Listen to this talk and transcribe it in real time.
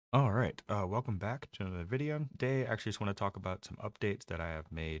All right, welcome back to another video. Today, I actually just want to talk about some updates that I have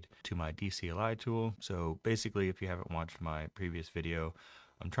made to my DCLI tool. So basically, if you haven't watched my previous video,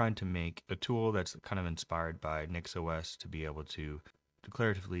 I'm trying to make a tool that's kind of inspired by NixOS to be able to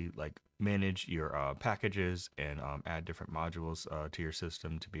declaratively manage your packages and add different modules to your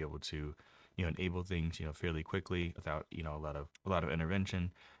system to be able to enable things fairly quickly without a lot of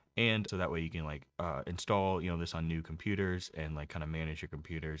intervention. And so that way you can install this on new computers and kind of manage your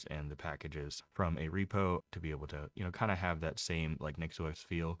computers and the packages from a repo to be able to kind of have that same NixOS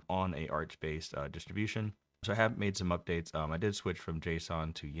feel on a Arch based distribution. So I have made some updates. I did switch from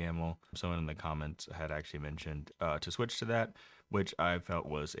JSON to YAML. Someone in the comments had actually mentioned to switch to that, which I felt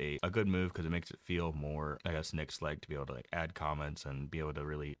was a good move because it makes it feel more, I guess, Nix-like to be able to add comments and be able to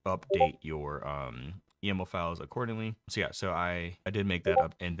really update your YAML files accordingly. So yeah, so I did make that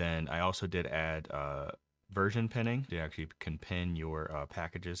up, and then I also did add version pinning. You actually can pin your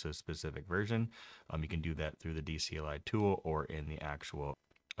packages to a specific version. You can do that through the DCLI tool or in the actual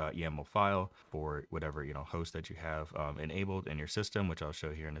YAML file for whatever host that you have enabled in your system, which I'll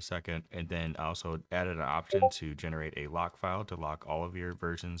show here in a second. And then I also added an option to generate a lock file to lock all of your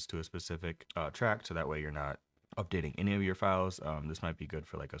versions to a specific track, so that way you're not updating any of your files. This might be good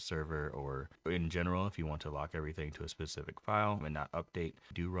for like a server or in general if you want to lock everything to a specific file and not update.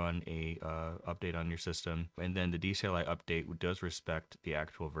 Do run a update on your system, and then the DCLI update does respect the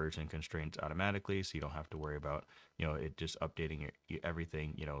actual version constraints automatically, so you don't have to worry about it just updating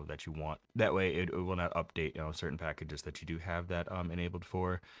everything that you want. That way it will not update certain packages that you do have that enabled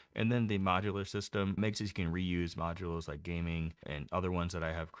for. And then the modular system makes it so you can reuse modules like gaming and other ones that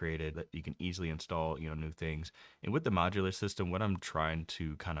I have created that you can easily install new things. And with the modular system, what I'm trying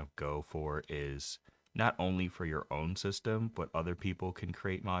to kind of go for is not only for your own system, but other people can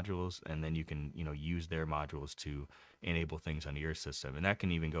create modules, and then you can use their modules to enable things on your system. And that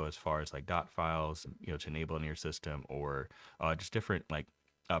can even go as far as like dot files to enable in your system, or just different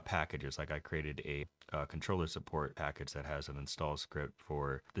packages. Like I created a controller support package that has an install script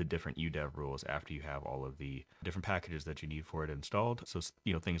for the different UDEV rules after you have all of the different packages that you need for it installed. So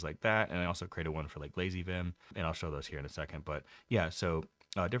things like that. And I also created one for like lazy vim, and I'll show those here in a second. But yeah, so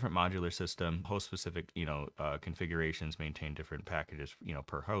different modular system, host specific configurations, maintain different packages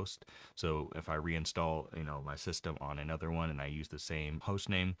per host. So if I reinstall my system on another one and I use the same host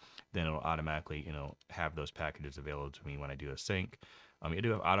name, then it'll automatically have those packages available to me when I do a sync. You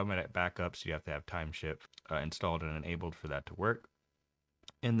do have automatic backups. You have to have Timeshift installed and enabled for that to work.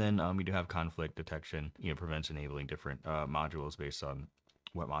 And then you do have conflict detection. Prevents enabling different modules based on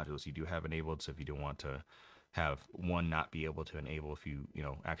what modules you do have enabled. So if you don't want to have one not be able to enable, if you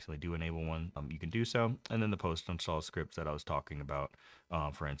accidentally do enable one, you can do so. And then the post install scripts that I was talking about,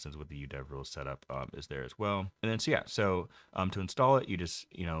 for instance, with the UDEV rules setup, is there as well. And then so to install it, you just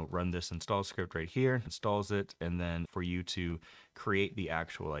run this install script right here, installs it, and then for you to create the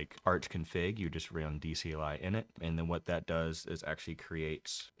actual Arch config, you just run DCLI init, and then what that does is actually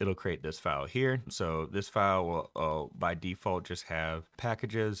it'll create this file here. So this file will by default just have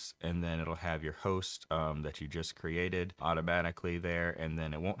packages, and then it'll have your host that you just created automatically there, and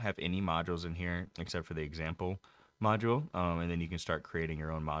then it won't have any modules in here except for the example module, and then you can start creating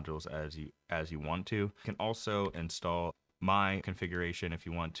your own modules as you want to. You can also install my configuration if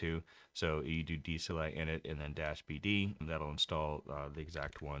you want to. So you do DCLI init and then -bd. That'll install the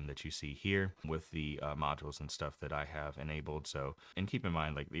exact one that you see here with the modules and stuff that I have enabled. So, and keep in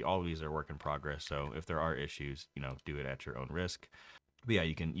mind, all of these are work in progress. So if there are issues, do it at your own risk. But yeah,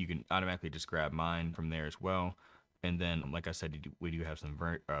 you can automatically just grab mine from there as well. And then, like I said, we do have some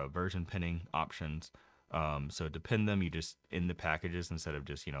version pinning options. So to pin them, you just in the packages, instead of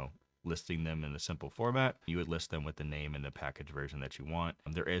just listing them in a simple format, you would list them with the name and the package version that you want.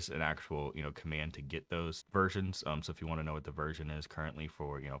 There is an actual command to get those versions. So if you want to know what the version is currently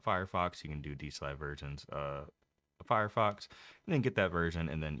for Firefox, you can do DCLI versions Firefox, and then get that version,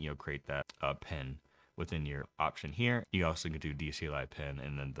 and then create that pin within your option here. You also can do DCLI pin,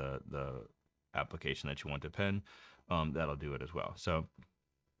 and then the application that you want to pin, that'll do it as well. So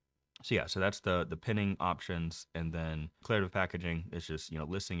yeah, so that's the pinning options. And then declarative packaging is just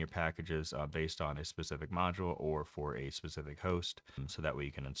listing your packages based on a specific module or for a specific host, so that way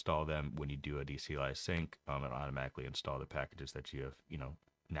you can install them when you do a DCLI sync. It'll automatically install the packages that you have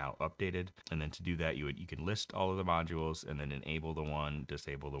now updated. And then to do that, you can list all of the modules and then enable the one,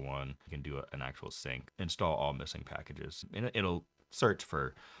 disable the one. You can do an actual sync, install all missing packages, and it'll search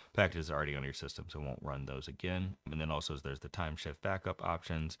for packages are already on your system, so it won't run those again. And then also there's the Timeshift backup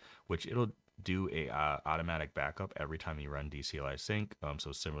options, which it'll do a automatic backup every time you run DCLI sync.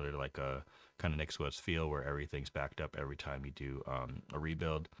 So similar to like a kind of NixOS feel where everything's backed up every time you do a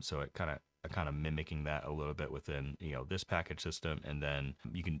rebuild. So it kind of mimicking that a little bit within this package system, and then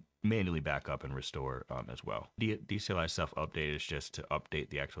you can manually back up and restore as well. DCLI self update is just to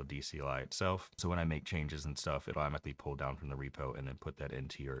update the actual DCLI itself. So when I make changes and stuff, it'll automatically pull down from the repo and then put that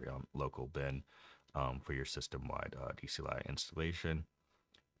into your local bin for your system-wide DCLI installation.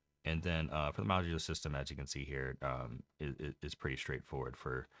 And then for the modular system, as you can see here, is pretty straightforward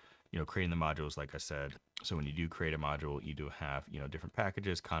for creating the modules, like I said. So when you do create a module, you do have different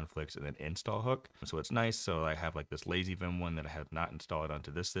packages, conflicts, and then install hook. So it's nice. So I have like this lazy Vim one that I have not installed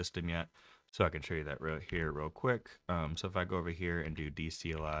onto this system yet. So I can show you that real quick. So if I go over here and do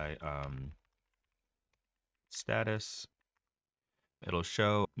DCLI status, it'll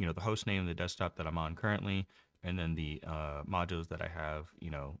show the host name of the desktop that I'm on currently, and then the modules that I have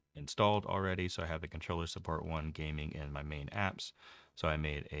installed already. So I have the controller support one, gaming, and my main apps. So I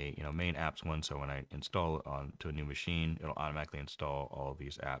made a main apps one, so when I install it onto a new machine, it'll automatically install all of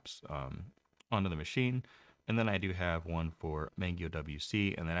these apps onto the machine. And then I do have one for Mango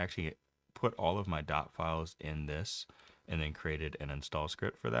WC, and then actually put all of my dot files in this, and then created an install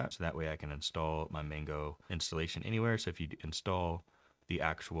script for that. So that way I can install my Mango installation anywhere. So if you install the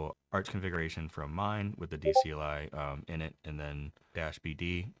actual Arch configuration from mine with the DCLI in it, and then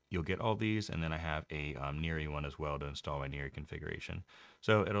 -bd, you'll get all these. And then I have a Neri one as well to install my Neri configuration.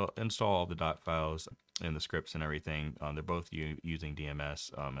 So it'll install all the dot files and the scripts and everything. They're both using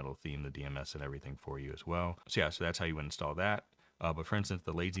DMS. It'll theme the DMS and everything for you as well. So yeah, so that's how you would install that. But for instance,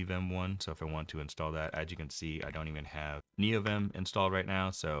 the lazy Vim one, so if I want to install that, as you can see, I don't even have NeoVim installed right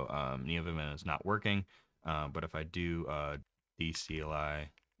now. So NeoVim is not working. But if I do DCLI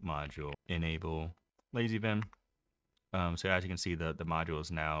module enable lazy Vim, so as you can see, the module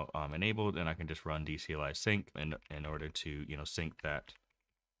is now enabled, and I can just run DCLI sync in order to sync that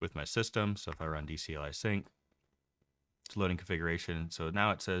with my system. So if I run DCLI sync, it's loading configuration. So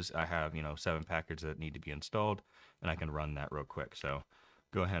now it says I have 7 packages that need to be installed, and I can run that real quick. So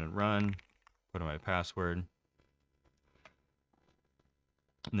go ahead and run, put in my password.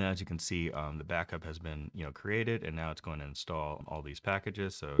 And then as you can see, the backup has been created, and now it's going to install all these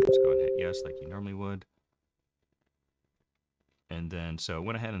packages. So just go and hit yes like you normally would. And then so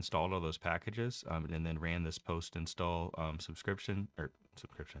went ahead and installed all those packages, and then ran this post install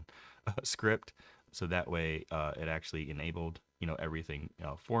script. So that way it actually enabled everything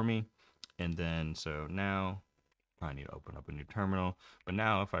for me. And then so now I need to open up a new terminal. But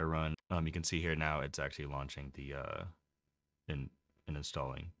now if I run, you can see here now it's actually launching the and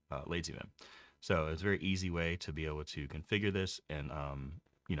installing lazy Vim. So it's a very easy way to be able to configure this and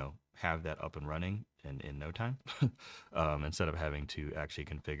have that up and running in no time, instead of having to actually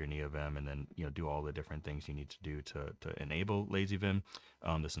configure NeoVim and then do all the different things you need to do to enable lazy Vim.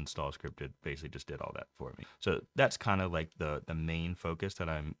 This install script basically just did all that for me. So that's kind of like the main focus that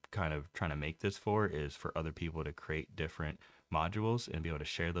I'm kind of trying to make this for, is for other people to create different modules and be able to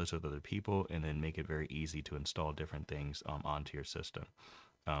share those with other people, and then make it very easy to install different things onto your system.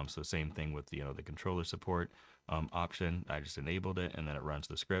 So same thing with the controller support option. I just enabled it, and then it runs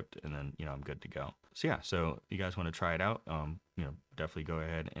the script, and then I'm good to go. So yeah, so if you guys want to try it out, definitely go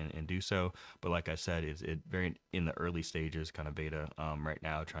ahead and do so. But like I said, it's very in the early stages, kind of beta right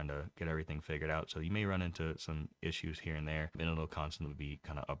now, trying to get everything figured out. So you may run into some issues here and there, and it'll constantly be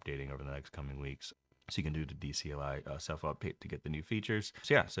kind of updating over the next coming weeks. So you can do the DCLI self-update to get the new features.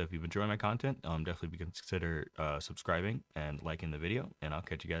 So yeah, so if you've enjoyed my content, definitely consider subscribing and liking the video, and I'll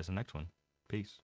catch you guys in the next one. Peace.